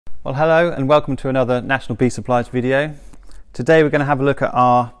Well, hello and welcome to another National Bee Supplies video. Today we're going to have a look at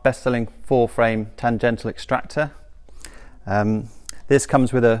our best-selling 4-frame tangential extractor. This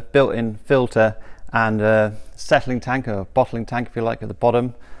comes with a built-in filter and a settling tank, or a bottling tank if you like, at the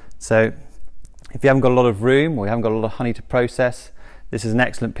bottom. So if you haven't got a lot of room or you haven't got a lot of honey to process, this is an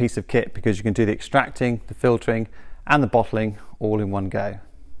excellent piece of kit because you can do the extracting, the filtering and the bottling all in one go.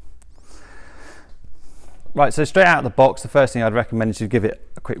 Right, so straight out of the box, the first thing I'd recommend is you give it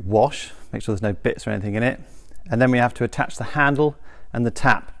a quick wash, make sure there's no bits or anything in it. And then we have to attach the handle and the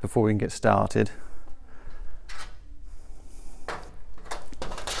tap before we can get started.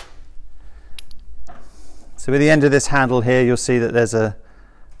 So at the end of this handle here, you'll see that there's a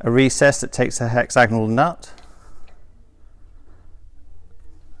recess that takes a hexagonal nut.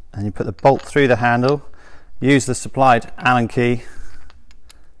 And you put the bolt through the handle, use the supplied Allen key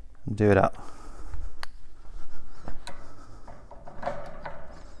and do it up.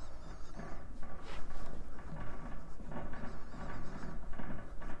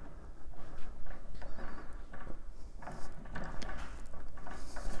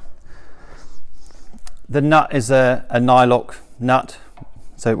 The nut is a nylock nut,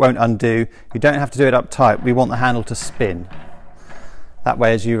 so it won't undo. You don't have to do it up tight. We want the handle to spin. That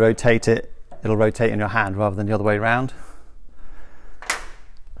way, as you rotate it, it'll rotate in your hand rather than the other way around.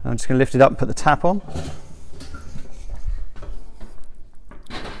 I'm just going to lift it up and put the tap on.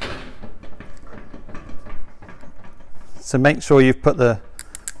 So make sure you've put the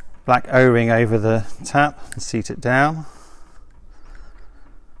black O-ring over the tap and seat it down.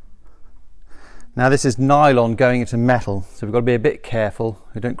 Now this is nylon going into metal, so we've got to be a bit careful,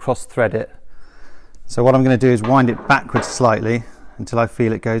 we don't cross thread it. So what I'm going to do is wind it backwards slightly until I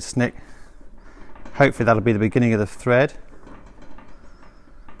feel it goes snick. Hopefully that'll be the beginning of the thread,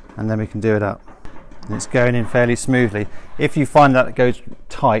 and then we can do it up. And it's going in fairly smoothly. If you find that it goes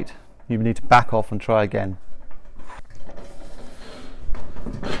tight, you need to back off and try again.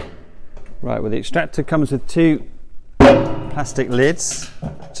 Right, well, the extractor comes with two plastic lids,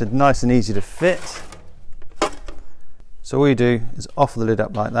 which are nice and easy to fit. So all you do is offer the lid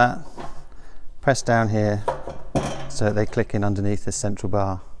up like that, press down here so that they click in underneath the central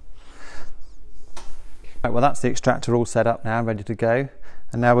bar. Right, well, that's the extractor all set up now, ready to go,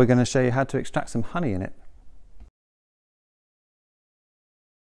 and now we're going to show you how to extract some honey in it.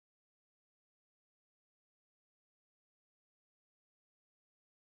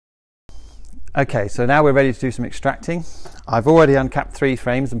 Okay, so now we're ready to do some extracting. I've already uncapped 3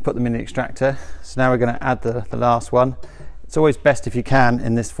 frames and put them in the extractor, so now we're going to add the last one. It's always best, if you can,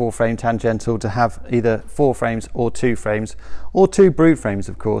 in this 4-frame tangential to have either 4 frames or 2 frames, or 2 brood frames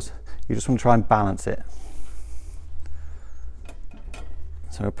of course. You just want to try and balance it.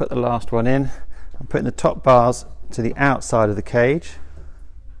 So I'll put the last one in. I'm putting the top bars to the outside of the cage.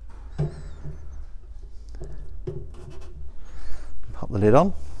 Pop the lid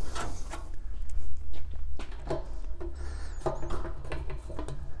on.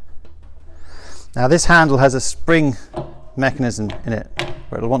 Now this handle has a spring mechanism in it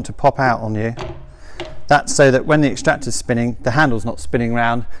where it'll want to pop out on you. That's so that when the extractor's spinning, the handle's not spinning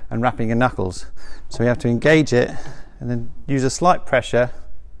around and wrapping your knuckles. So we have to engage it and then use a slight pressure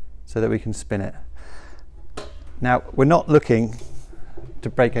so that we can spin it. Now we're not looking to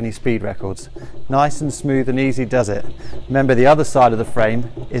break any speed records. Nice and smooth and easy does it. Remember, the other side of the frame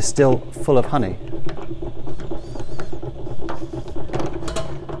is still full of honey.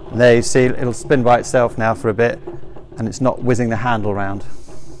 And there you see it'll spin by itself now for a bit, and it's not whizzing the handle around.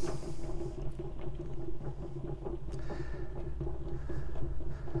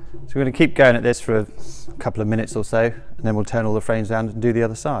 So we're going to keep going at this for a couple of minutes or so, and then we'll turn all the frames down and do the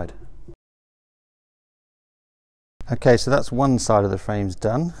other side. Okay, so that's one side of the frames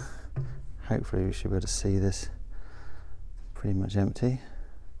done. Hopefully we should be able to see this pretty much empty.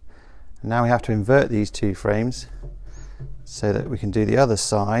 And now we have to invert these 2 frames so that we can do the other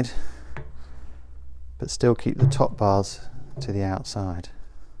side but still keep the top bars to the outside.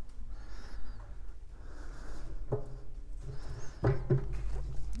 And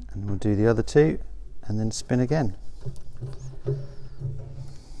we'll do the other 2 and then spin again.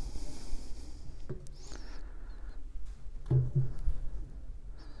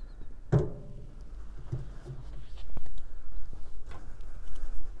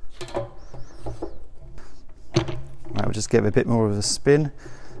 We'll just give it a bit more of a spin.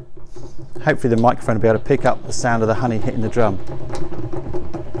 Hopefully the microphone will be able to pick up the sound of the honey hitting the drum.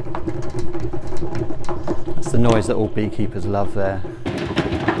 That's the noise that all beekeepers love there.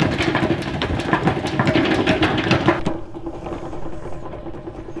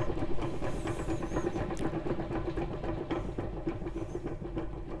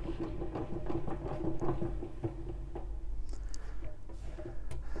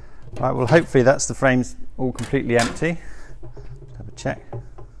 Right, well hopefully that's the frames all completely empty. Let's have a check.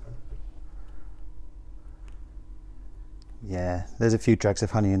 Yeah, there's a few dregs of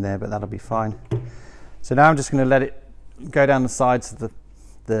honey in there, but that'll be fine. So now I'm just going to let it go down the sides of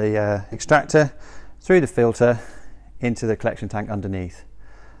the extractor, through the filter, into the collection tank underneath.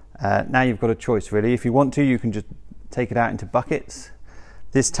 Now you've got a choice really. If you want to, you can just take it out into buckets.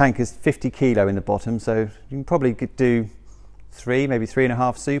 This tank is 50 kilo in the bottom, so you can probably do 3, maybe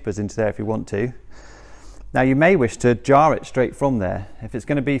 3.5 supers into there if you want to. Now you may wish to jar it straight from there. If it's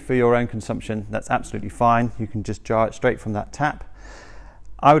going to be for your own consumption, that's absolutely fine. You can just jar it straight from that tap.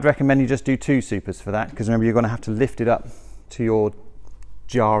 I would recommend you just do 2 supers for that, because remember you're going to have to lift it up to your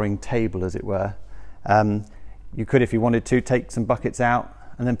jarring table, as it were. You could, if you wanted to, take some buckets out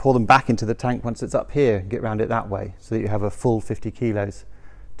and then pour them back into the tank once it's up here and get around it that way, so that you have a full 50 kilos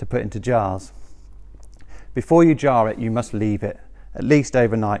to put into jars. Before you jar it, you must leave it at least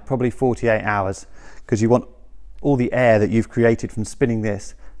overnight, probably 48 hours, because you want all the air that you've created from spinning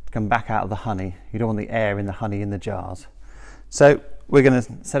this to come back out of the honey. You don't want the air in the honey in the jars. So we're going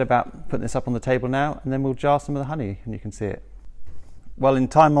to set about putting this up on the table now, and then we'll jar some of the honey and you can see it. Well, in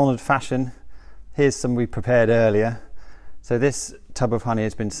time-honoured fashion, here's some we prepared earlier. So this tub of honey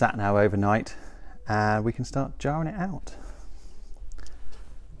has been sat now overnight, and we can start jarring it out.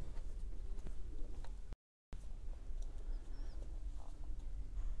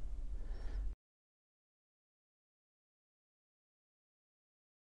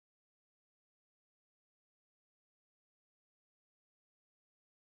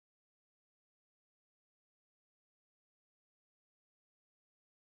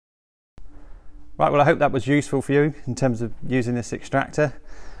 Right, well I hope that was useful for you in terms of using this extractor.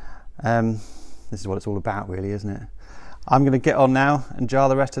 This is what it's all about really, isn't it? I'm going to get on now and jar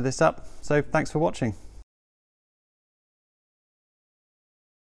the rest of this up, so thanks for watching.